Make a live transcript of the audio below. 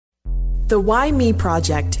The Why Me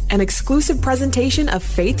Project, an exclusive presentation of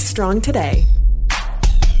Faith Strong Today.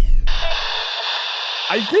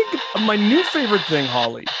 I think my new favorite thing,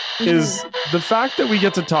 Holly, is the fact that we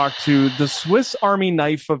get to talk to the Swiss Army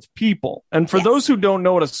knife of people. And for those who don't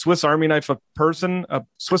know what a Swiss Army knifed person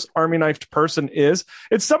is,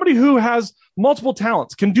 it's somebody who has multiple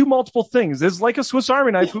talents, can do multiple things, is like a Swiss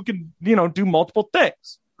Army knife who can, do multiple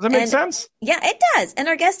things. Does that make sense? Yeah, it does. And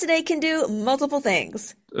our guest today can do multiple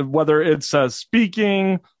things. Whether it's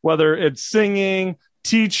speaking, whether it's singing,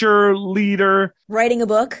 teacher, leader. Writing a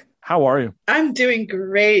book. How are you? I'm doing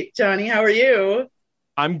great, Johnny. How are you?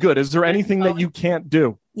 I'm good. Is there anything that you can't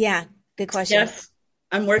do? Yeah, good question. Yes,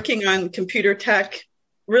 I'm working on computer tech.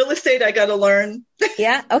 Real estate, I got to learn.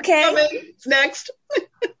 Yeah, okay. Coming next.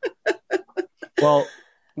 Well,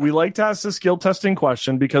 we like to ask the skill testing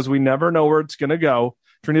question because we never know where it's going to go.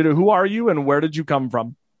 Trinita, who are you and where did you come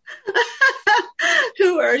from?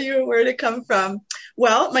 Who are you and where did it come from?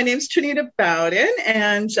 Well, my name's Trinita Bowden,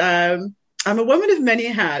 and I'm a woman of many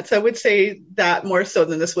hats. I would say that more so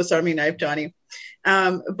than the Swiss Army knife, Johnny.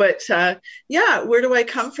 But where do I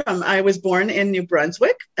come from? I was born in New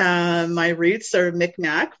Brunswick. My roots are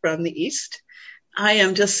Micmac from the East. I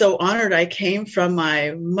am just so honored I came from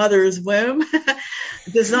my mother's womb,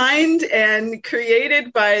 designed and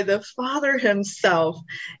created by the Father himself.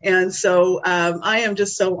 And so I am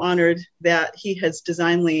just so honored that he has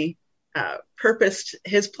designedly purposed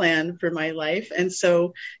his plan for my life. And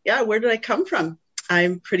so, where did I come from?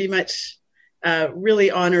 I'm pretty much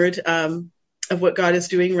really honored of what God is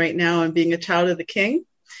doing right now and being a child of the King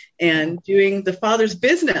and doing the Father's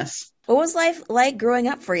business. What was life like growing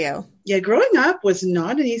up for you? Yeah, growing up was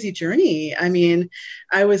not an easy journey. I mean,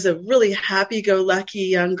 I was a really happy-go-lucky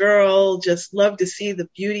young girl, just loved to see the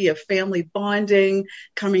beauty of family bonding,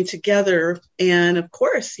 coming together. And of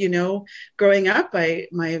course, growing up,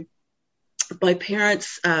 my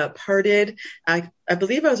parents parted. I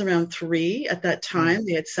believe I was around 3 at that time.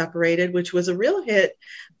 They had separated, which was a real hit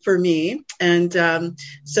for me. And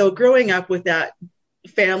so growing up with that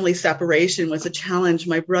family separation was a challenge.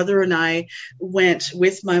 My brother and I went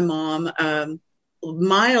with my mom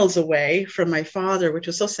miles away from my father, which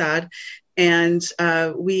was so sad. And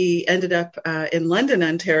we ended up in London,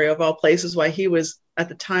 Ontario, of all places, while he was at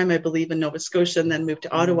the time, I believe, in Nova Scotia and then moved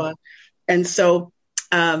to Ottawa. And so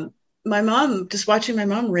my mom, just watching my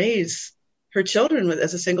mom raise her children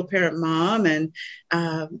as a single parent mom and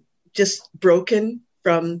just broke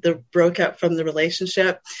up from the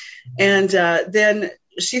relationship. And then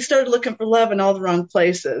she started looking for love in all the wrong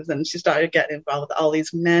places. And she started getting involved with all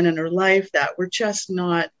these men in her life that were just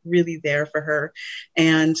not really there for her.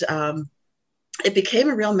 And it became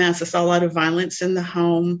a real mess. I saw a lot of violence in the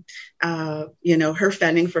home, her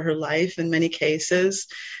fending for her life in many cases.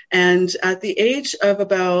 And at the age of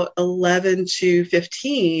about 11 to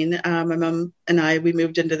 15, my mom and we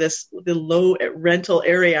moved into the low rental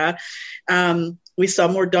area. We saw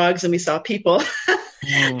more dogs than we saw people.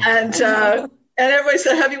 And everybody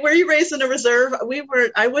said, were you raised in a reserve?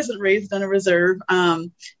 I wasn't raised in a reserve.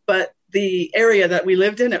 But the area that we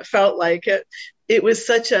lived in, it felt like it. It was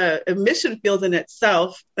such a mission field in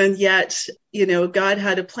itself. And yet, God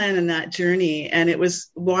had a plan in that journey. And it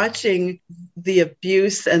was watching the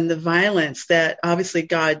abuse and the violence that obviously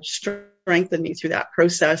God strengthened me through that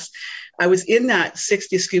process. I was in that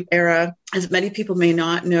 60 Scoop era, as many people may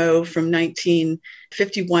not know, from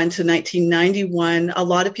 1951 to 1991. A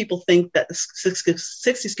lot of people think that the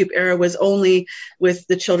 60 Scoop era was only with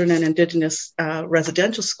the children in Indigenous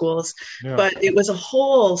residential schools, but it was a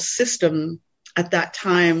whole system at that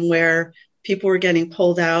time where people were getting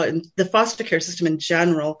pulled out, and the foster care system in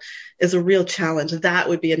general is a real challenge. That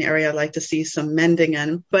would be an area I'd like to see some mending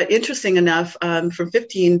in. But interesting enough, from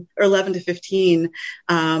 11 to 15,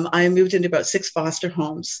 I moved into about 6 foster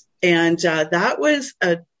homes. And that was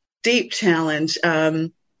a deep challenge.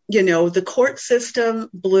 The court system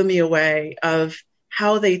blew me away of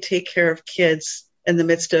how they take care of kids in the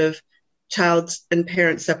midst of child and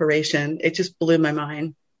parent separation. It just blew my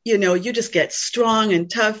mind. You just get strong and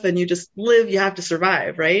tough and you just live, you have to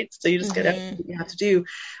survive, right? So you just get everything you have to do.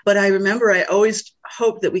 But I remember I always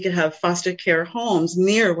hoped that we could have foster care homes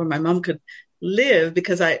near where my mom could live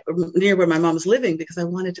near where my mom was living, because I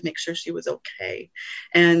wanted to make sure she was okay.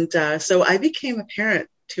 And so I became a parent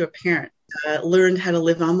to a parent, learned how to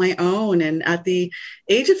live on my own. And at the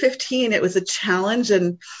age of 15, it was a challenge,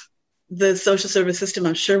 and the social service system,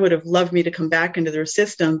 I'm sure, would have loved me to come back into their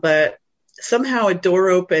system, but somehow a door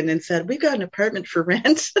opened and said, "We've got an apartment for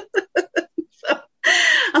rent." So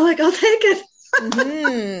I'm like, "I'll take it."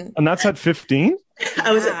 And that's at 15?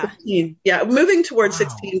 I was at 15. Yeah, moving towards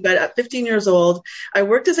 16, but at 15 years old, I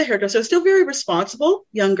worked as a hairdresser. I was still very responsible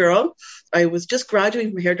young girl. I was just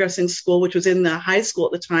graduating from hairdressing school, which was in the high school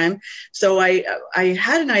at the time. So I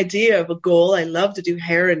had an idea of a goal. I love to do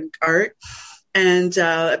hair and art. And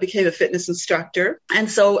I became a fitness instructor. And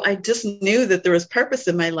so I just knew that there was purpose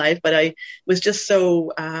in my life, but I was just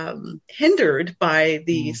so hindered by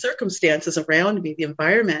the circumstances around me, the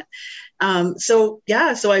environment. So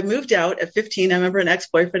I moved out at 15. I remember an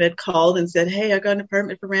ex-boyfriend had called and said, "Hey, I got an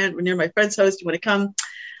apartment for rent. We're near my friend's house. Do you want to come?"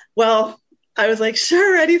 Well, I was like,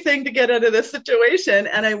 sure, anything to get out of this situation.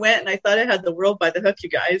 And I went and I thought I had the world by the hook, you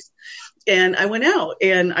guys. And I went out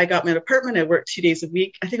and I got my apartment. I worked 2 days a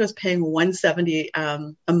week. I think I was paying $170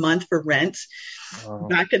 a month for rent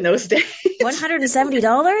back in those days.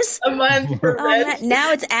 $170 a month for rent.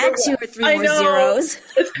 Now it's add 2 or 3 more zeros.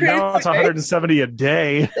 It's crazy. Now it's $170 a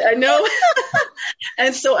day. I know.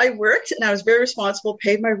 And so I worked and I was very responsible,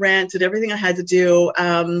 paid my rent, did everything I had to do.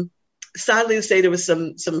 Sadly to say, there was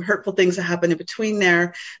some hurtful things that happened in between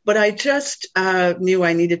there, but I just knew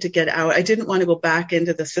I needed to get out. I didn't want to go back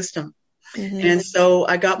into the system. And so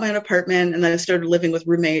I got my own apartment and then I started living with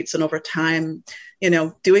roommates, and over time,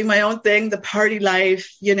 doing my own thing, the party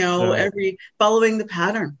life, following the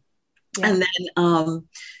pattern. Yeah. And then,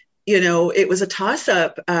 it was a toss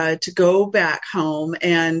up to go back home.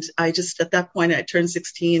 And I just, at that point, I turned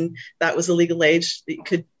 16. That was the legal age that you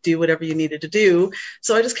could do whatever you needed to do.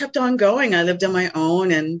 So I just kept on going. I lived on my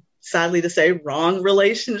own, and sadly to say, wrong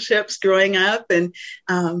relationships growing up. And,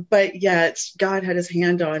 but yet God had his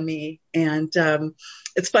hand on me. And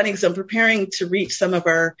it's funny because I'm preparing to reach some of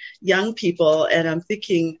our young people, and I'm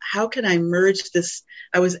thinking, how can I merge this?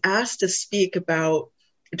 I was asked to speak about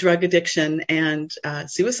drug addiction and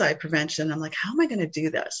suicide prevention. I'm like, how am I going to do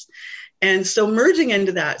this? And so merging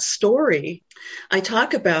into that story, I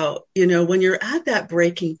talk about, when you're at that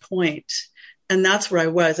breaking point, and that's where I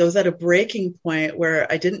was. I was at a breaking point where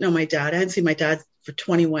I didn't know my dad. I hadn't seen my dad for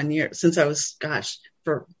 21 years since I was,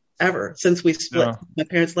 forever, since we split. Yeah. My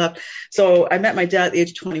parents left. So I met my dad at the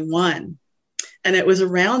age of 21. And it was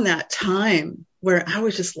around that time where I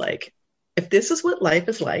was just like, if this is what life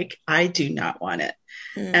is like, I do not want it.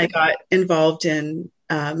 I got involved in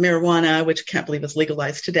marijuana, which I can't believe is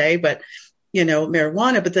legalized today, but,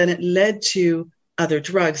 marijuana, but then it led to other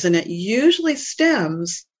drugs. And it usually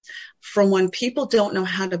stems from when people don't know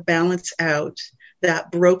how to balance out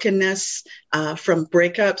that brokenness from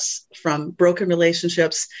breakups, from broken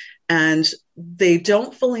relationships, and they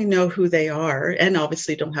don't fully know who they are, and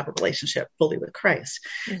obviously don't have a relationship fully with Christ.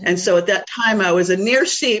 And so at that time, I was a near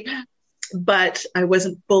sheep, but I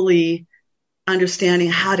wasn't fully understanding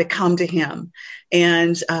how to come to him.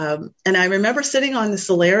 And I remember sitting on the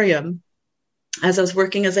solarium as I was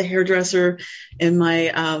working as a hairdresser in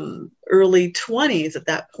my early 20s at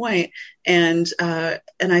that point. And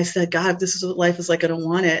I said, God, if this is what life is like, I don't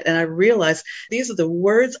want it. And I realized these are the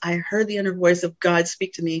words I heard the inner voice of God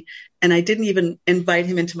speak to me. And I didn't even invite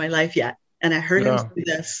him into my life yet. And I heard him say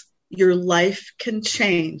this: your life can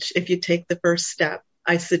change if you take the first step.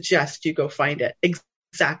 I suggest you go find it.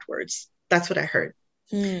 Exact words. That's what I heard.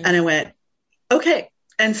 And I went, okay.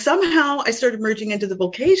 And somehow I started merging into the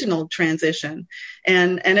vocational transition.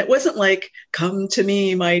 And it wasn't like, come to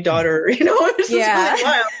me, my daughter, it was just really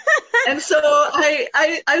wild. And so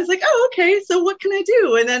I was like, oh, okay, so what can I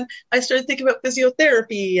do? And then I started thinking about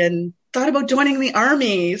physiotherapy and thought about joining the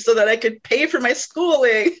Army so that I could pay for my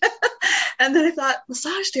schooling. And then I thought,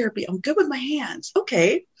 massage therapy, I'm good with my hands.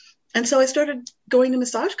 Okay. And so I started going to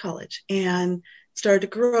massage college and started to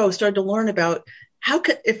grow, started to learn about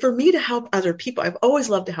for me to help other people. I've always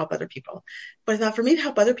loved to help other people, but I thought for me to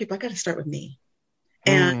help other people, I got to start with me.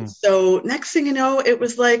 And so next thing you know, it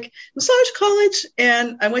was like massage college,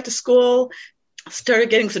 and I went to school, started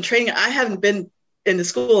getting some training. I haven't been into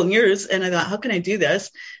school in years, and I thought, how can I do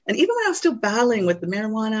this? And even when I was still battling with the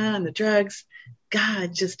marijuana and the drugs,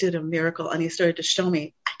 God just did a miracle, and he started to show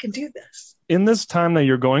me I can do this. In this time that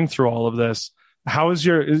you're going through all of this, how is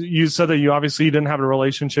you said that you obviously didn't have a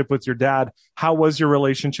relationship with your dad. How was your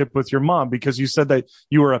relationship with your mom? Because you said that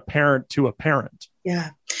you were a parent to a parent. Yeah.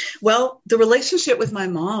 Well, the relationship with my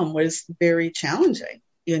mom was very challenging,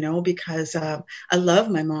 because I love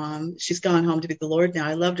my mom. She's gone home to be with the Lord now.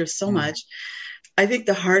 I loved her so much. I think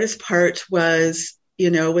the hardest part was,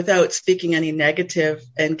 without speaking any negative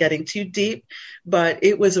and getting too deep, but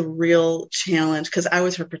it was a real challenge because I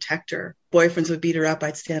was her protector. Boyfriends would beat her up.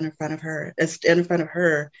 I'd stand in front of her.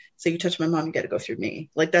 So you touch my mom, you got to go through me.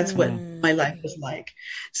 Like that's what my life was like.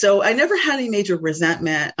 So I never had any major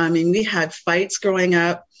resentment. I mean, we had fights growing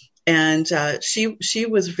up, and she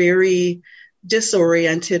was very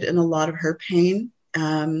disoriented in a lot of her pain.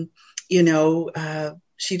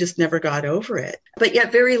 She just never got over it, but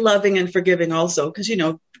yet very loving and forgiving also, because,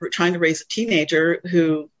 we're trying to raise a teenager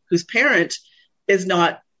whose parent is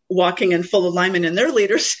not walking in full alignment in their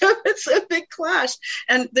leadership. It's a big clash.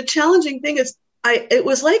 And the challenging thing is it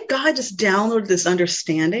was like God just downloaded this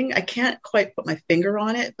understanding. I can't quite put my finger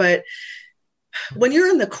on it, but when you're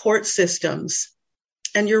in the court systems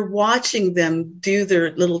and you're watching them do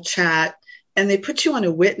their little chat and they put you on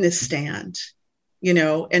a witness stand,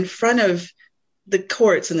 in front of the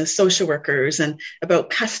courts and the social workers and about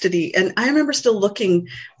custody. And I remember still looking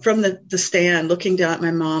from the stand, looking down at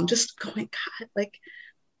my mom, just going, God, like,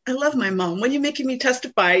 I love my mom. When you're making me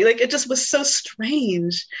testify, like, it just was so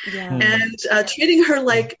strange. Yeah. And treating her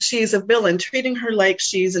like she's a villain, treating her like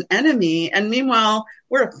she's an enemy. And meanwhile,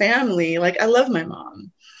 we're a family. Like, I love my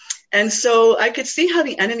mom. And so I could see how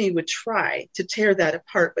the enemy would try to tear that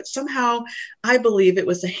apart. But somehow I believe it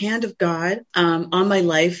was the hand of God on my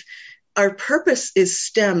life. Our purpose is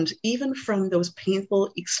stemmed even from those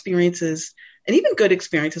painful experiences and even good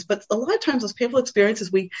experiences. But a lot of times those painful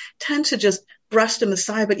experiences, we tend to just brush them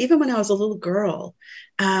aside. But even when I was a little girl,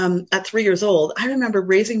 at 3 years old, I remember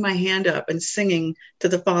raising my hand up and singing to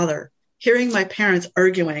the Father, hearing my parents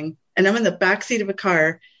arguing. And I'm in the backseat of a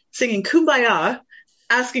car singing Kumbaya,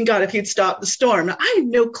 asking God if he'd stop the storm. Now, I had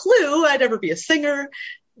no clue I'd ever be a singer,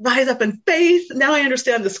 rise up in faith. Now I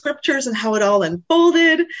understand the scriptures and how it all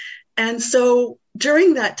unfolded. And so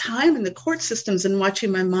during that time in the court systems and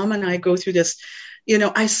watching my mom and I go through this,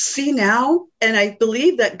 I see now, and I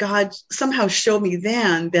believe that God somehow showed me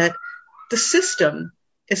then that the system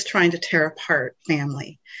is trying to tear apart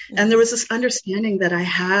family. And there was this understanding that I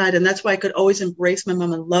had, and that's why I could always embrace my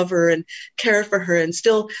mom and love her and care for her. And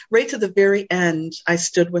still, right to the very end, I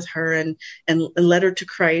stood with her and led her to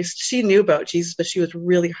Christ. She knew about Jesus, but she was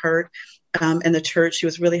really hurt in the church. She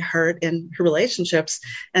was really hurt in her relationships.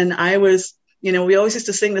 And I was, we always used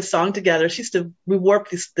to sing this song together. We wore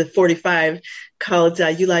the 45 called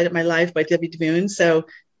You Light Up My Life by Debbie DeMoon. So,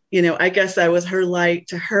 I guess I was her light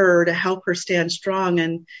to her to help her stand strong.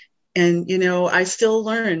 And I still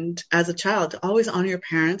learned as a child to always honor your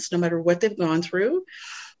parents, no matter what they've gone through.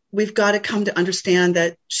 We've got to come to understand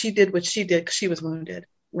that she did what she did because she was wounded,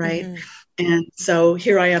 right? Mm-hmm. And so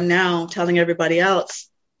here I am now telling everybody else,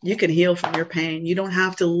 you can heal from your pain. You don't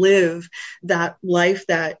have to live that life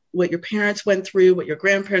that what your parents went through, what your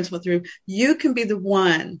grandparents went through. You can be the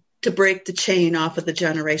one to break the chain off of the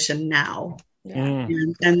generation now. Yeah.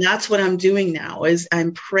 And that's what I'm doing now is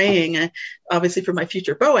I'm praying, obviously for my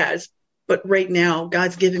future Boaz, but right now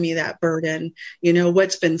God's given me that burden.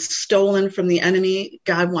 What's been stolen from the enemy,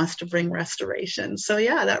 God wants to bring restoration. So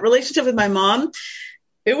yeah, that relationship with my mom,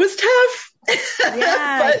 it was tough.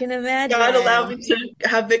 Yeah, I can imagine. God allowed me to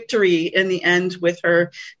have victory in the end with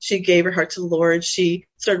her. She gave her heart to the Lord. She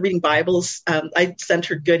started reading Bibles. I sent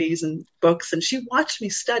her goodies and books, and she watched me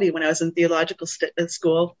study when I was in theological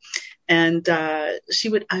school. And she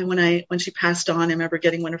would, when she passed on, I remember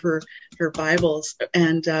getting one of her Bibles,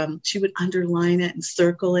 and she would underline it and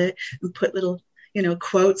circle it and put little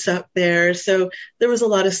quotes up there. So there was a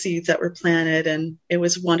lot of seeds that were planted, and it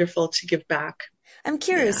was wonderful to give back. I'm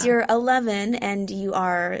curious, You're 11 and you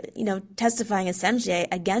are, testifying essentially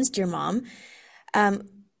against your mom.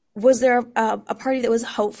 Was there a party that was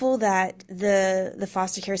hopeful that the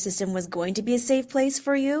foster care system was going to be a safe place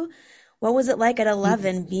for you? What was it like at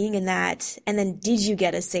 11 being in that? And then did you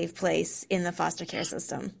get a safe place in the foster care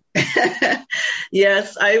system?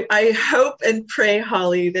 Yes, I hope and pray,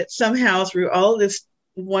 Holly, that somehow through all this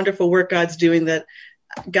wonderful work God's doing, that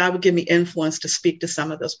God would give me influence to speak to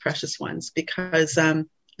some of those precious ones, because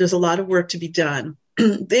there's a lot of work to be done.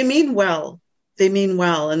 They mean well.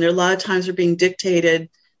 And there are a lot of times they're being dictated,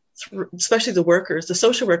 especially the workers. The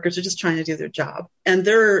social workers are just trying to do their job. And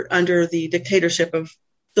they're under the dictatorship of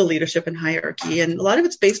the leadership and hierarchy. And a lot of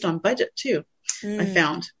it's based on budget too, I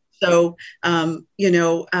found. So,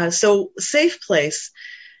 so safe place,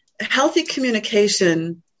 healthy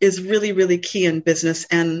communication is really, really key in business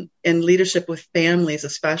and in leadership with families,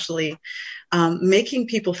 especially. Making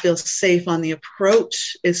people feel safe on the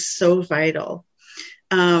approach is so vital.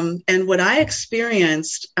 And what I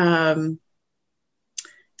experienced,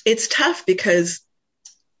 it's tough because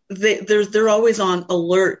they're always on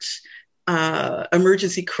alert,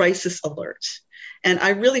 emergency crisis alert. And I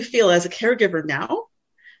really feel as a caregiver now,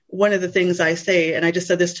 one of the things I say, and I just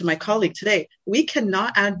said this to my colleague today, we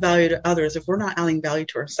cannot add value to others if we're not adding value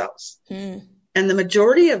to ourselves. And the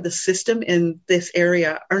majority of the system in this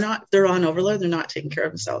area they're on overload. They're not taking care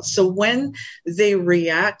of themselves. So when they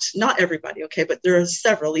react, not everybody, okay, but there are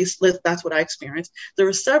several, at least that's what I experienced. There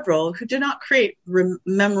are several who do not create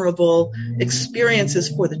memorable experiences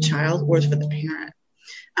for the child or for the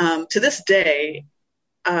parent. To this day,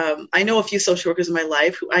 I know a few social workers in my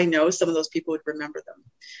life who I know some of those people would remember them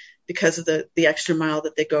because of the extra mile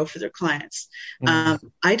that they go for their clients.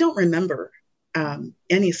 I don't remember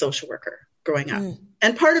any social worker growing up.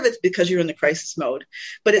 And part of it's because you're in the crisis mode,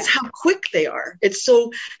 but it's how quick they are. It's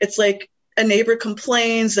like a neighbor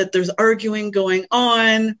complains that there's arguing going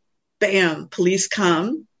on. Bam, police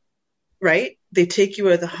come, right? They take you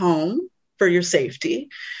out of the home for your safety.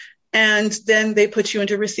 And then they put you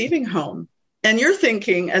into receiving home. And you're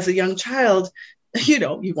thinking as a young child,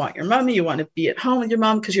 you want your mommy, you want to be at home with your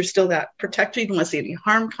mom because you're still that protector. You don't want to see any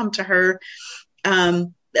harm come to her.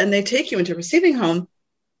 And they take you into receiving home.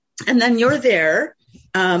 And then you're there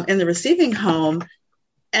in the receiving home,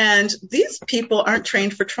 and these people aren't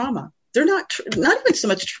trained for trauma. They're not even so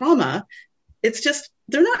much trauma. It's just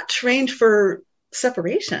they're not trained for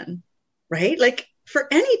separation, right? Like for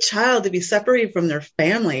any child to be separated from their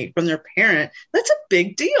family, from their parent, that's a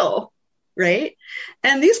big deal, right?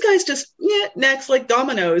 And these guys just, next, like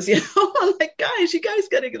dominoes, I'm like, guys, you guys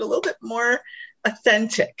got to get a little bit more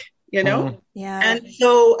authentic. Yeah. And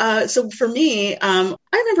so for me, I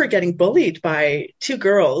remember getting bullied by two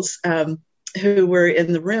girls who were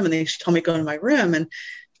in the room, and they told me to go in my room. And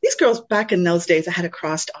these girls back in those days, I had a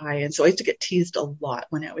crossed eye. And so I used to get teased a lot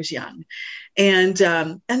when I was young. And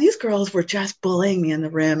these girls were just bullying me in the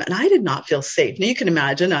room, and I did not feel safe. Now you can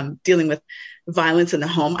imagine I'm dealing with violence in the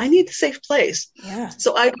home. I need a safe place. Yeah.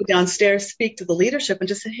 So I go downstairs, speak to the leadership, and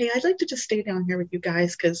just say, hey, I'd like to just stay down here with you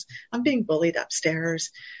guys because I'm being bullied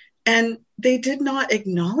upstairs. And they did not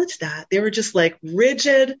acknowledge that. They were just like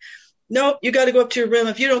rigid. Nope, you got to go up to your room.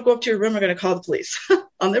 If you don't go up to your room, we're going to call the police.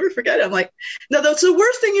 I'll never forget it. I'm like, no, that's the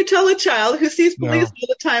worst thing you tell a child who sees police all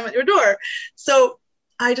the time at your door. So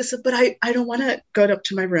I just said, but I don't want to go up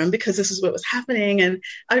to my room because this is what was happening. And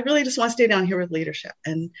I really just want to stay down here with leadership.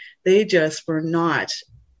 And they just were not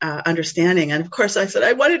understanding. And of course I said,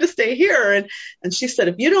 I wanted to stay here. And she said,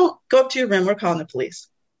 if you don't go up to your room, we're calling the police.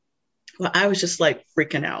 Well, I was just like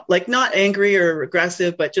freaking out, like not angry or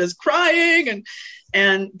aggressive, but just crying.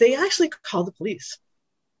 And they actually called the police,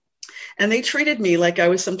 and they treated me like I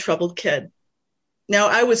was some troubled kid. Now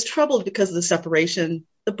I was troubled because of the separation,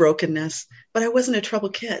 the brokenness, but I wasn't a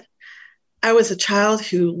troubled kid. I was a child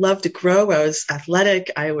who loved to grow. I was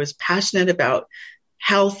athletic. I was passionate about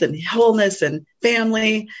health and wholeness and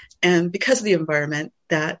family. And because of the environment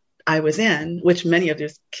that I was in, which many of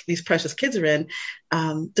these precious kids are in,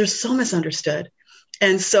 they're so misunderstood.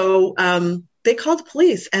 And so they called the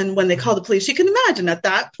police. And when they called the police, you can imagine at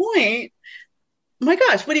that point, my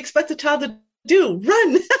gosh, what do you expect the child to do?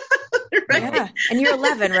 Run. Right? Yeah. And you're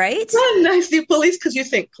 11, right? Run. I see police because you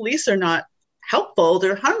think police are not helpful.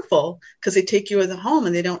 They're harmful because they take you out of the home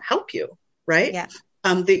and they don't help you. Right. Yeah.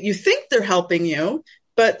 You think they're helping you,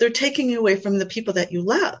 but they're taking you away from the people that you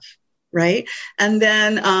love. Right. And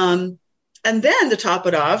then to top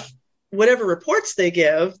it off, whatever reports they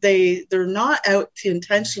give, they're not out to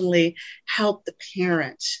intentionally help the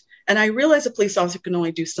parent. And I realize a police officer can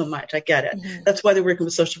only do so much. I get it. Mm-hmm. That's why they're working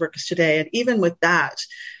with social workers today. And even with that,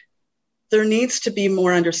 there needs to be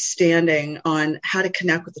more understanding on how to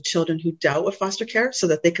connect with the children who dealt with foster care so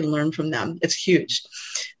that they can learn from them. It's huge.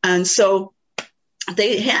 And so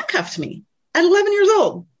they handcuffed me at 11 years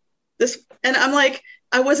old. And I'm like,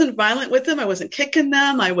 I wasn't violent with them. I wasn't kicking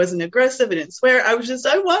them. I wasn't aggressive. I didn't swear. I was just,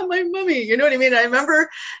 I want my mommy. You know what I mean? I remember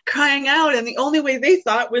crying out, and the only way they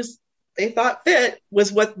thought fit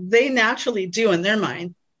was what they naturally do in their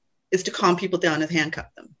mind is to calm people down and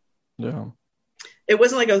handcuff them. Yeah. It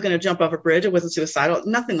wasn't like I was going to jump off a bridge. It wasn't suicidal.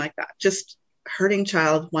 Nothing like that. Just hurting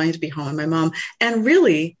child wanting to be home with my mom and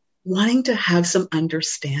really wanting to have some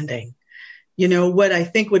understanding. You know, what I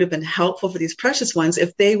think would have been helpful for these precious ones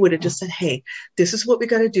if they would have just said, hey, this is what we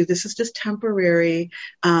got to do. This is just temporary.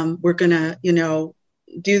 We're going to,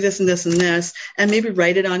 do this and this and this, and maybe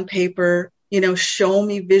write it on paper, show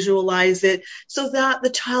me, visualize it so that the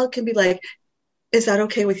child can be like, is that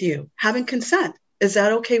okay with you? Having consent. Is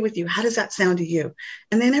that okay with you? How does that sound to you?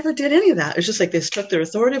 And they never did any of that. It was just like they took their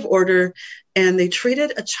authoritative order and they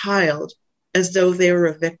treated a child as though they were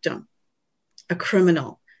a victim, a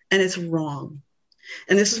criminal. And it's wrong.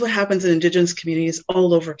 And this is what happens in Indigenous communities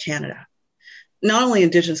all over Canada. Not only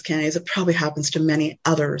Indigenous communities, it probably happens to many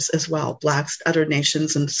others as well, Blacks, other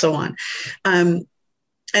nations, and so on.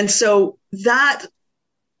 And so that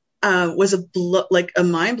was a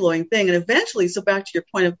mind-blowing thing. And eventually, so back to your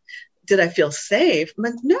point of did I feel safe? I'm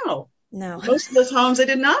like, no. Most of those homes, I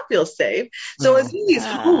did not feel safe. So I was in these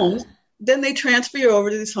homes. Then they transfer you over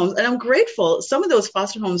to these homes. And I'm grateful. Some of those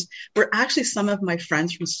foster homes were actually some of my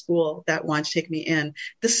friends from school that wanted to take me in.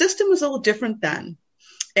 The system was a little different then.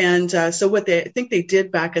 And so what I think they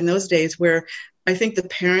did back in those days, where I think the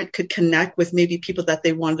parent could connect with maybe people that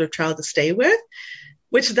they wanted their child to stay with,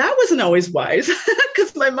 which that wasn't always wise,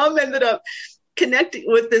 because my mom ended up connecting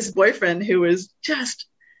with this boyfriend who was just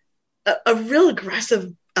a real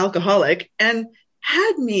aggressive alcoholic, and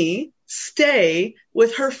had me stay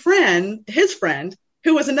with her friend, his friend,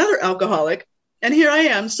 who was another alcoholic. And here I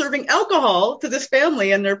am serving alcohol to this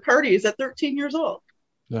family and their parties at 13 years old.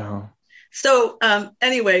 Yeah. So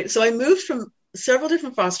anyway, so I moved from several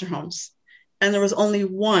different foster homes, and there was only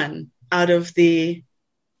one out of the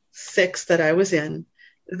 6 that I was in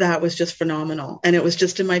that was just phenomenal. And it was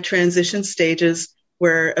just in my transition stages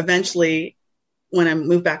where eventually, when I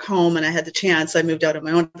moved back home and I had the chance, I moved out on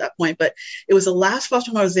my own at that point. But it was the last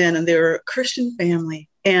foster home I was in, and they were a Christian family,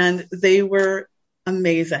 and they were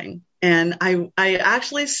amazing. And I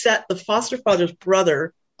actually set the foster father's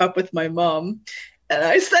brother up with my mom. And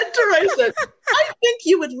I said to her, I said, I think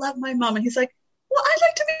you would love my mom. And he's like, well, I'd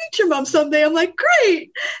like to meet your mom someday. I'm like,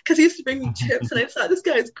 great. Because he used to bring me chips. And I thought, this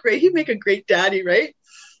guy is great. He'd make a great daddy, right?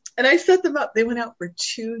 And I set them up. They went out for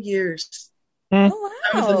 2 years. Oh,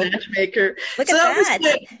 wow. I was a matchmaker. Look at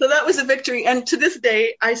that. So that was a victory. And to this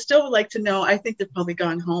day, I still would like to know, I think they've probably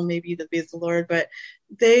gone home, maybe to be with the Lord, but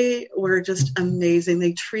they were just amazing.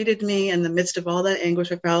 They treated me in the midst of all that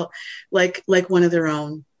anguish I felt like one of their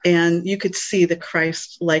own. And you could see the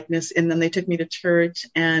Christ likeness in them. They took me to church,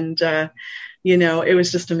 and, it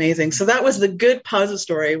was just amazing. So that was the good positive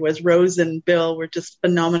story, was Rose and Bill were just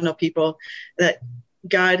phenomenal people that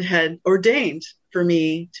God had ordained for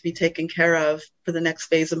me to be taken care of for the next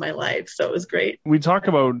phase of my life. So it was great. We talk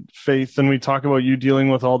about faith, and we talk about you dealing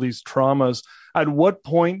with all these traumas. At what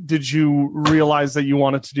point did you realize that you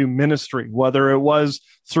wanted to do ministry, whether it was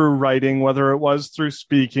through writing, whether it was through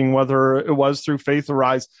speaking, whether it was through Faith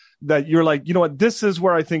Arise, that you're like, you know what, this is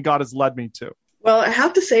where I think God has led me to? Well, I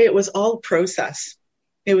have to say it was all a process.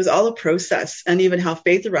 It was all a process. And even how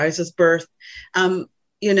Faith Arise was birthed.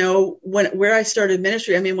 Where I started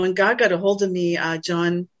ministry, I mean, when God got a hold of me,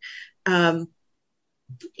 John, when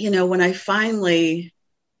I finally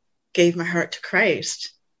gave my heart to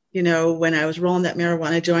Christ, when I was rolling that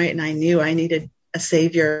marijuana joint and I knew I needed a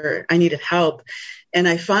savior, I needed help. And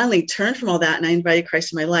I finally turned from all that and I invited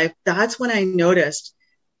Christ in my life. That's when I noticed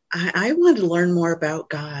I wanted to learn more about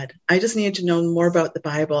God. I just needed to know more about the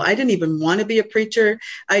Bible. I didn't even want to be a preacher.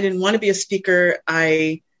 I didn't want to be a speaker.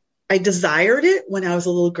 I desired it when I was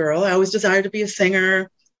a little girl. I always desired to be a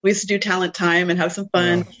singer. We used to do talent time and have some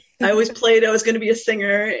fun. Yeah. I always played I was going to be a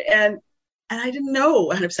singer, and I didn't know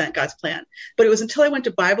 100% God's plan. But it was until I went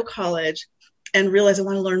to Bible college and realized I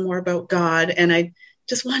want to learn more about God, and I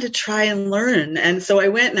just wanted to try and learn. And so I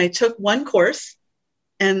went and I took one course,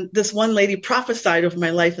 and this one lady prophesied over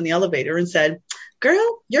my life in the elevator and said,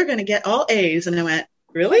 "Girl, you're going to get all A's." And I went,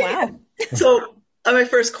 "Really?" Wow. So on my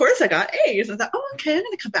first course, I got A's. And I thought, oh, okay, I'm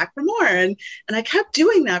going to come back for more. And I kept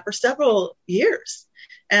doing that for several years.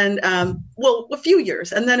 And, a few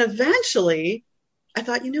years. And then eventually I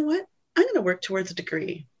thought, you know what? I'm going to work towards a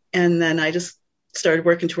degree. And then I just started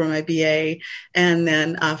working toward my BA, and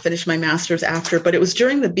then finished my master's after. But it was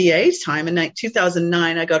during the BA time in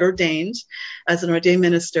 2009, I got ordained as an ordained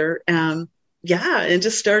minister. And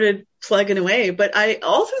just started plugging away. But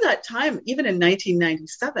all through that time, even in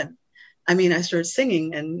 1997, I started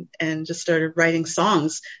singing and just started writing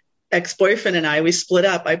songs. Ex-boyfriend and I, we split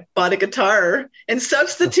up. I bought a guitar and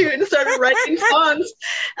substitute and started writing songs.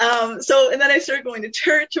 And then I started going to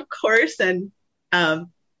church, of course. And, I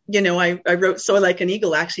wrote "Soar Like an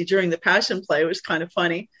Eagle" actually during the Passion Play, which was kind of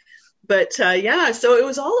funny. But so it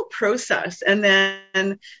was all a process. And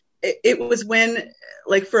then it was when,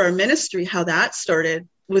 like for our ministry, how that started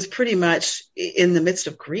was pretty much in the midst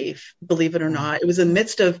of grief, believe it or not. It was in the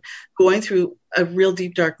midst of going through a real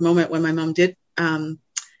deep, dark moment when my mom did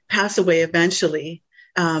pass away eventually.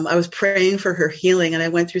 I was praying for her healing, and I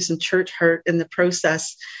went through some church hurt in the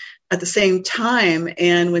process at the same time.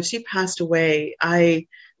 And when she passed away, I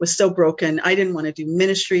was so broken. I didn't want to do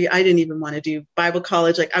ministry. I didn't even want to do Bible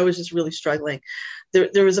college. Like, I was just really struggling.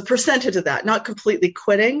 There was a percentage of that, not completely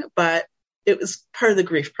quitting, but it was part of the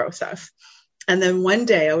grief process. And then one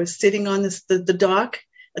day I was sitting on the dock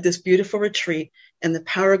at this beautiful retreat, and the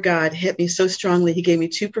power of God hit me so strongly. He gave me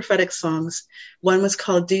 2 prophetic songs. One was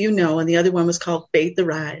called "Do You Know?" and the other one was called "Faith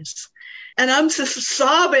Arise." And I'm just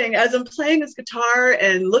sobbing as I'm playing this guitar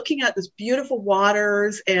and looking at this beautiful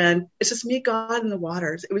waters. And it's just me, God, and the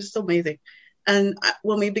waters. It was so amazing. And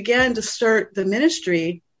when we began to start the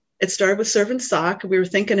ministry, it started with Serve and Sock. We were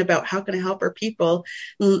thinking about how can I help our people?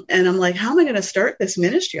 And I'm like, how am I going to start this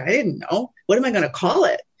ministry? I didn't know. What am I going to call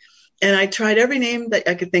it? And I tried every name that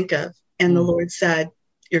I could think of. And the Lord said,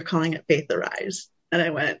 you're calling it Faith Arise. And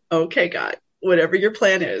I went, okay, God, whatever your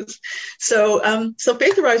plan is. So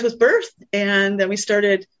Faith Arise was birthed. And then we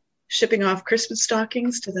started shipping off Christmas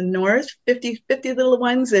stockings to the north, 50 little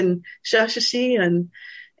ones in Shashashi.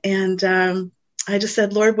 And I just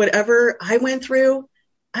said, Lord, whatever I went through,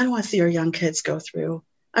 I don't want to see our young kids go through.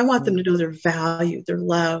 I want them to know they're valued, they're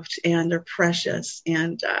loved, and they're precious.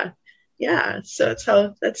 And so that's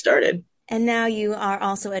how that started. And now you are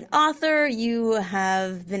also an author. You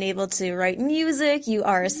have been able to write music. You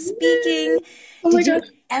are speaking. Oh my Did you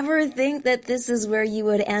ever think that this is where you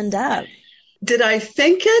would end up? Did I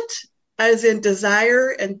think it as in desire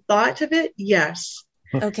and thought of it? Yes.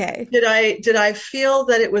 Okay. Did I feel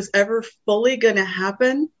that it was ever fully going to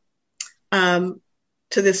happen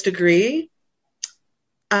to this degree?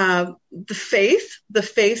 The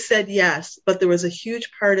faith said yes, but there was a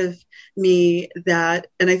huge part of me that,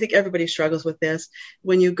 and I think everybody struggles with this,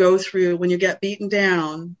 when you get beaten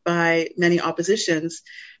down by many oppositions,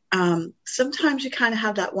 sometimes you kind of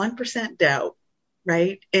have that 1% doubt,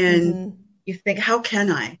 right? And you think, how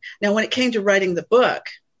can I? Now, when it came to writing the book,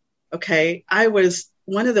 okay, I was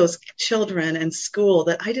one of those children in school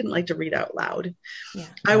that I didn't like to read out loud. Yeah.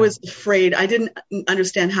 I was afraid. I didn't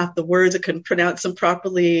understand half the words. I couldn't pronounce them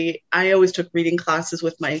properly. I always took reading classes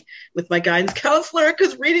with my guidance counselor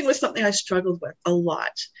because reading was something I struggled with a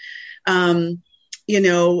lot. I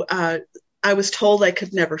was told I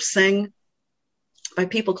could never sing by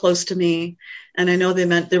people close to me. And I know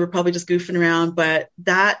they were probably just goofing around, but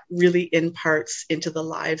that really imparts into the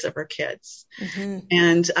lives of our kids. Mm-hmm.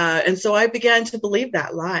 And so I began to believe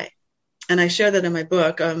that lie. And I share that in my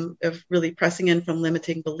book of really pressing in from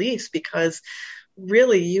limiting beliefs, because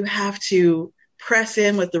really you have to press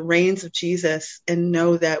in with the reins of Jesus and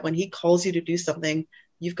know that when he calls you to do something,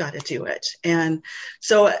 you've got to do it. And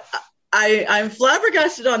so I'm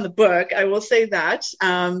flabbergasted on the book. I will say that,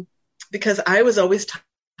 because I was always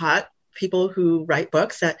taught people who write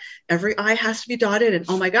books that every I has to be dotted. And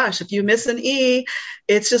oh my gosh, if you miss an E,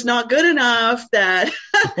 it's just not good enough, that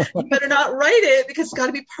you better not write it because it's got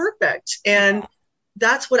to be perfect. And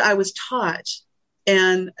that's what I was taught.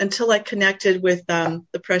 And until I connected with the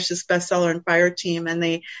Precious Bestseller and Fire team, and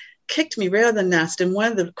they kicked me right out of the nest. And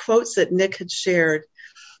one of the quotes that Nick had shared,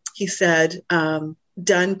 he said,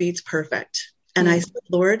 done beats perfect. And I said,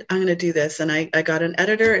 Lord, I'm going to do this. And I got an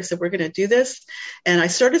editor. I said, we're going to do this. And I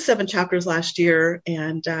started 7 chapters last year.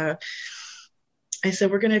 And I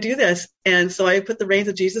said, we're going to do this. And so I put the reins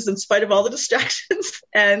of Jesus in spite of all the distractions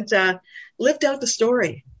and lived out the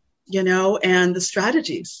story, and the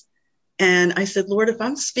strategies. And I said, Lord, if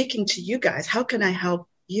I'm speaking to you guys, how can I help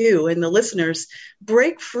you and the listeners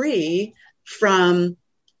break free from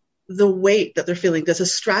the weight that they're feeling, the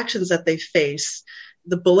distractions that they face,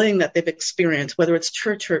 the bullying that they've experienced, whether it's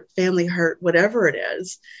church hurt, family hurt, whatever it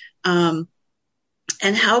is, and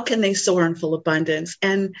how can they soar in full abundance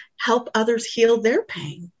and help others heal their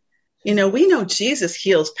pain? We know Jesus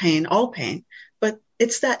heals pain, all pain, but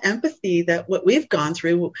it's that empathy that what we've gone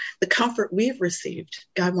through, the comfort we've received,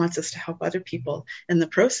 God wants us to help other people in the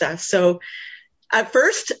process. So at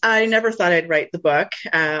first, I never thought I'd write the book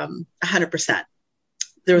 100%.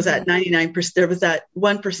 There was that 99%, there was that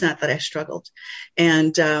 1% that I struggled.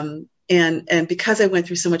 And because I went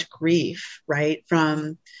through so much grief, right,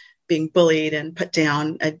 from being bullied and put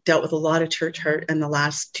down, I dealt with a lot of church hurt in the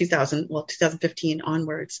last 2015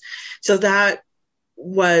 onwards. So that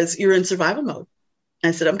was, you're in survival mode.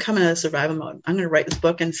 I said, I'm coming out of survival mode. I'm going to write this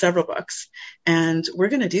book and several books, and we're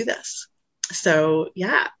going to do this. So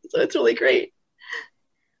it's really great.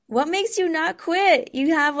 What makes you not quit?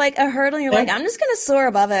 You have like a hurdle and you're like, I'm just going to soar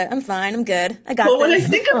above it. I'm fine. I'm good. I got this. When I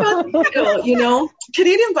think about the eagle,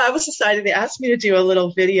 Canadian Bible Society, they asked me to do a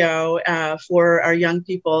little video for our young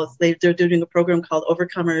people. They're doing a program called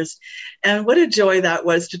Overcomers. And what a joy that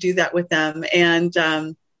was to do that with them. And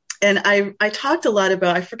I talked a lot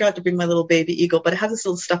about, I forgot to bring my little baby eagle, but I have this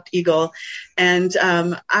little stuffed eagle. And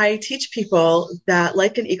I teach people that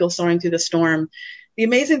like an eagle soaring through the storm, the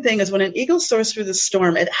amazing thing is when an eagle soars through the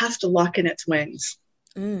storm, it has to lock in its wings.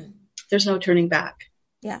 There's no turning back.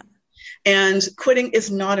 Yeah. And quitting is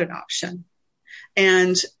not an option.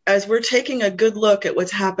 And as we're taking a good look at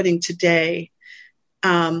what's happening today,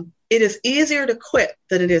 it is easier to quit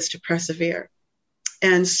than it is to persevere.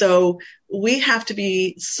 And so we have to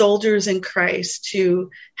be soldiers in Christ to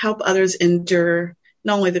help others endure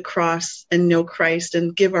not only the cross and know Christ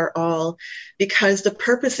and give our all, because the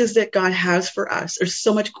purposes that God has for us are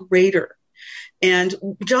so much greater. And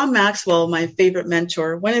John Maxwell, my favorite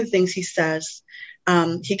mentor, one of the things he says,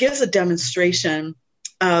 he gives a demonstration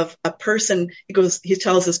of a person. He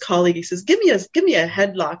tells his colleague, he says, give me a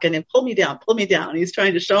headlock and then pull me down. He's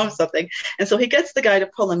trying to show him something. And so he gets the guy to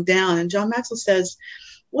pull him down. And John Maxwell says,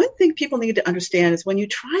 one thing people need to understand is when you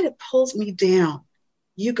try to pull me down,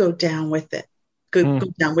 you go down with it. Go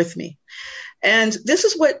down with me. And this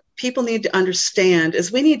is what people need to understand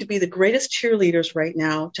is we need to be the greatest cheerleaders right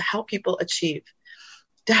now to help people achieve,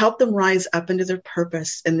 to help them rise up into their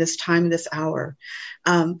purpose in this time, this hour.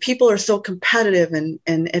 People are so competitive and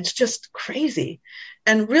it's just crazy.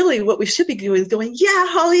 And really what we should be doing is going, yeah,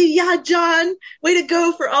 Holly, yeah, John, way to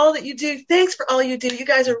go for all that you do. Thanks for all you do. You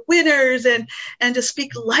guys are winners, and to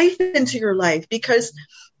speak life into your life because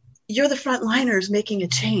you're the frontliners making a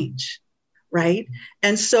change. Right.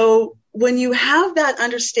 And so when you have that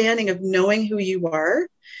understanding of knowing who you are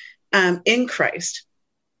in Christ,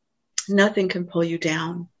 nothing can pull you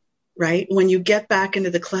down. Right. When you get back into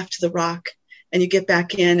the cleft of the rock and you get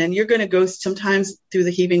back in, and you're going to go sometimes through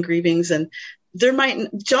the heaving, grievings, and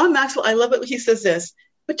John Maxwell, I love it. He says this,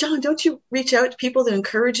 but John, don't you reach out to people that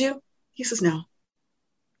encourage you? He says, no,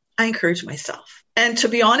 I encourage myself. And to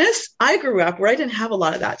be honest, I grew up where I didn't have a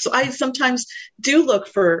lot of that. So I sometimes do look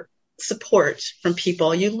for support from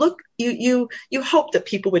people. You hope that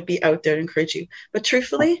people would be out there to encourage you. But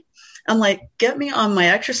truthfully, I'm like, get me on my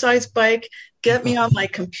exercise bike, get me on my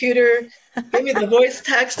computer, give me the voice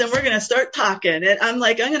text, and we're going to start talking. And I'm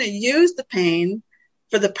like, I'm going to use the pain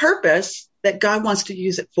for the purpose that God wants to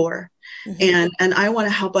use it for. Mm-hmm. And I want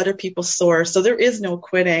to help other people soar. So there is no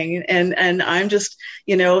quitting. And I'm just,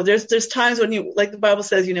 there's times when like the Bible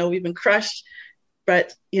says, we've been crushed,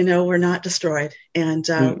 but, we're not destroyed, and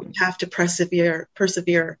we have to persevere,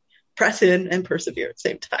 press in and persevere at the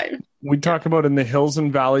same time. We talk about in the hills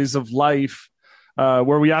and valleys of life,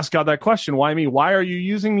 where we ask God that question, why me? Why are you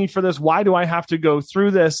using me for this? Why do I have to go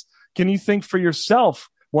through this? Can you think for yourself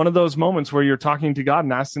one of those moments where you're talking to God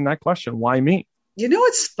and asking that question, why me?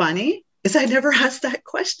 What's funny is I never asked that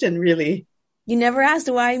question, really. You never asked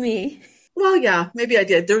why me? Well, yeah, maybe I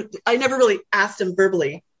did. I never really asked him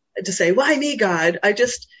verbally to say, why me, God? I've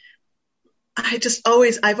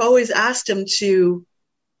always asked him to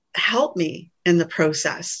help me in the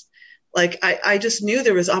process. Like I just knew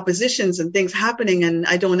there was oppositions and things happening and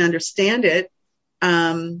I don't understand it.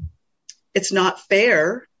 It's not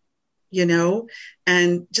fair,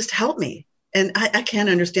 and just help me. And I can't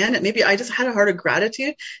understand it. Maybe I just had a heart of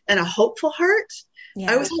gratitude and a hopeful heart.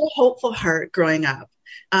 Yeah. I always had a hopeful heart growing up.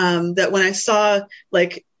 That when I saw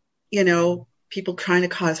people trying to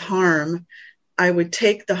cause harm, I would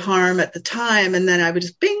take the harm at the time and then I would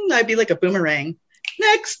just I'd be like a boomerang.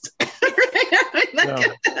 Next. That's the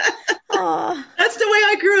way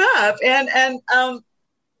I grew up. And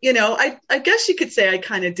I guess you could say I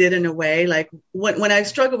kind of did in a way, like when I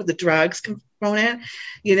struggled with the drugs component,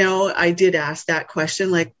 I did ask that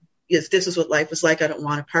question, like, yes, this is what life was like. I don't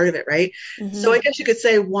want a part of it. Right. Mm-hmm. So I guess you could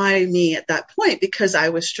say, why me at that point? Because I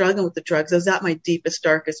was struggling with the drugs. I was at my deepest,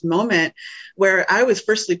 darkest moment where I was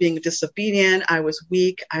firstly being disobedient. I was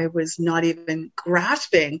weak. I was not even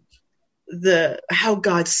grasping how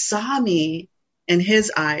God saw me in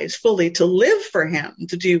his eyes fully to live for him,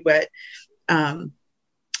 to do what,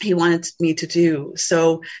 he wanted me to do.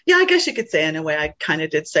 So yeah, I guess you could say in a way, I kind of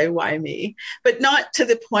did say, why me, but not to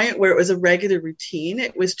the point where it was a regular routine.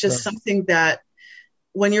 It was just something that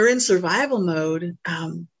when you're in survival mode,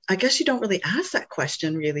 I guess you don't really ask that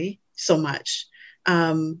question really so much.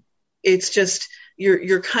 It's just,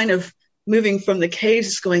 you're kind of moving from the cage,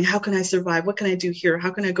 just going, how can I survive? What can I do here?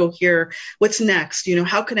 How can I go here? What's next?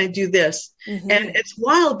 How can I do this? Mm-hmm. And it's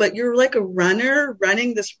wild, but you're like a runner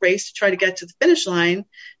running this race to try to get to the finish line.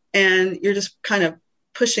 And you're just kind of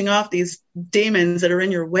pushing off these demons that are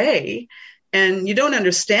in your way and you don't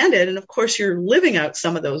understand it. And of course you're living out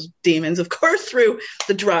some of those demons, of course, through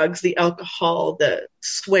the drugs, the alcohol, the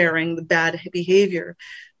swearing, the bad behavior.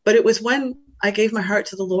 But it was when I gave my heart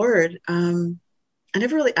to the Lord, I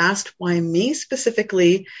never really asked why me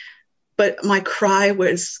specifically, but my cry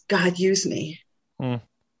was, God, use me.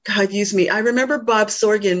 God, use me. I remember Bob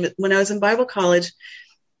Sorgen, when I was in Bible college,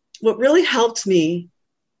 what really helped me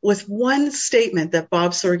was one statement that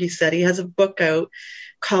Bob Sorgen said. He has a book out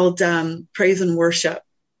called Praise and Worship.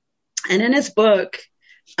 And in his book,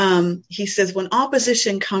 he says, when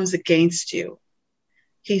opposition comes against you,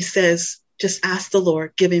 he says, just ask the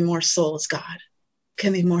Lord, give me more souls, God.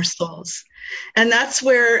 can be more souls. And that's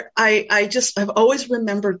where I've always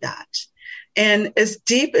remembered that. And as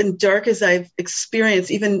deep and dark as I've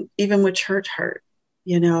experienced, even with church hurt,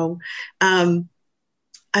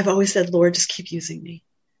 I've always said, Lord, just keep using me.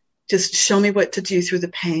 Just show me what to do through the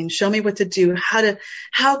pain. Show me what to do.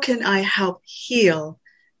 How can I help heal,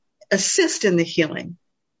 assist in the healing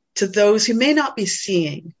to those who may not be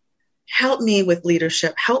seeing? Help me with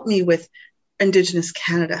leadership. Help me with Indigenous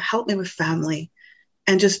Canada. Help me with family.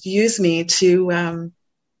 And just use me to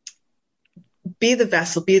be the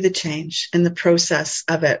vessel, be the change in the process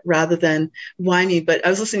of it rather than why me. But I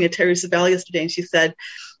was listening to Terry Savelle yesterday, and she said,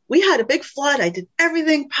 we had a big flood. I did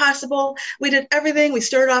everything possible. We did everything. We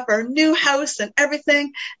started off our new house and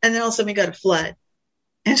everything. And then all of a sudden we got a flood.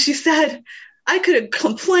 And she said, I could have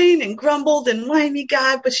complained and grumbled and why me,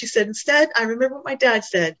 God. But she said, instead, I remember what my dad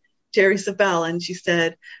said, Terry Savelle. And she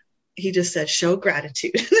said, he just said, show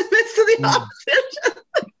gratitude in the midst of the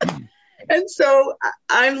opposition. And so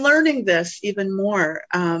I'm learning this even more.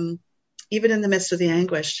 Even in the midst of the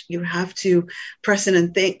anguish, you have to press in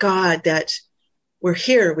and thank God that we're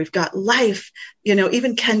here. We've got life.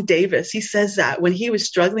 Even Ken Davis, he says that when he was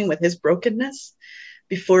struggling with his brokenness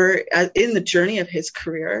before in the journey of his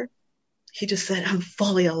career, he just said, I'm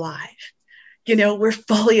fully alive. We're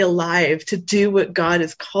fully alive to do what God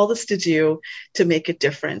has called us to do to make a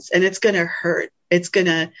difference. And it's going to hurt. It's going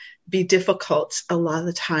to be difficult a lot of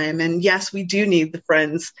the time. And yes, we do need the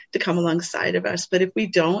friends to come alongside of us. But if we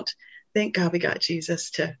don't, thank God we got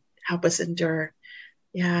Jesus to help us endure.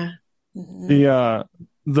 Yeah. The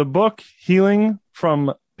book Healing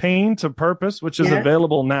from Pain to Purpose, which is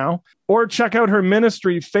available now, or check out her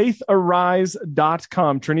ministry,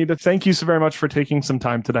 faitharise.com. Trinita, thank you so very much for taking some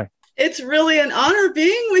time today. It's really an honor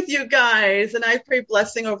being with you guys. And I pray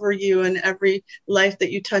blessing over you and every life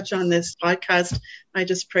that you touch on this podcast. I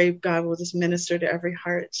just pray God will just minister to every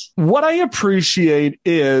heart. What I appreciate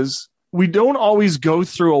is we don't always go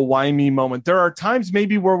through a why me moment. There are times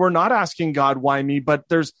maybe where we're not asking God, why me? But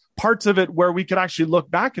there's parts of it where we could actually look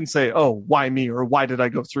back and say, oh, why me? Or why did I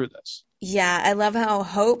go through this? Yeah, I love how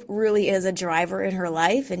hope really is a driver in her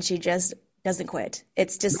life, and she just doesn't quit.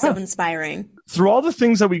 It's just so inspiring. Through all the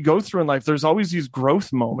things that we go through in life, there's always these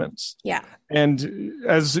growth moments. Yeah. And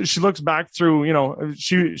as she looks back through,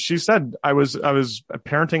 she said, I was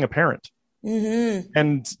parenting a parent. Mm-hmm.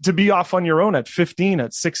 And to be off on your own at 15,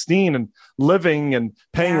 at 16, and living and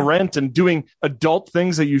paying rent and doing adult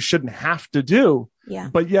things that you shouldn't have to do. Yeah.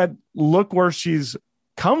 But yet look where she's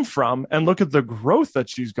come from and look at the growth that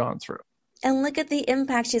she's gone through. And look at the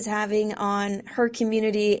impact she's having on her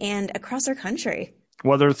community and across our country.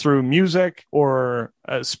 Whether through music or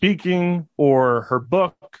speaking or her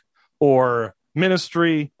book or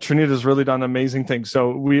ministry, Trinita's really done amazing things.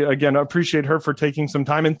 So we, again, appreciate her for taking some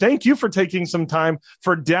time. And thank you for taking some time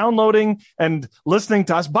for downloading and listening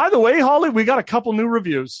to us. By the way, Holly, we got a couple new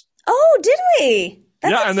reviews. Oh, did we?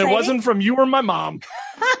 That's exciting. And it wasn't from you or my mom.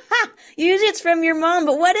 Usually it's from your mom,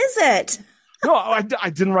 but what is it? No, I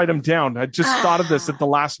didn't write them down. I just thought of this at the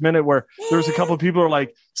last minute where there was a couple of people who are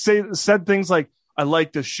like, said things like, I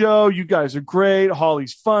like the show. You guys are great.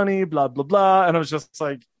 Holly's funny, blah, blah, blah. And I was just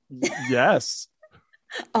like, yes.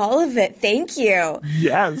 All of it. Thank you.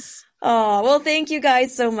 Yes. Oh, well, thank you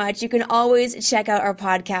guys so much. You can always check out our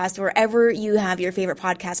podcast wherever you have your favorite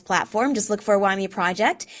podcast platform. Just look for Why Me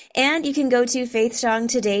Project, and you can go to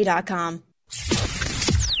faithstrongtoday.com.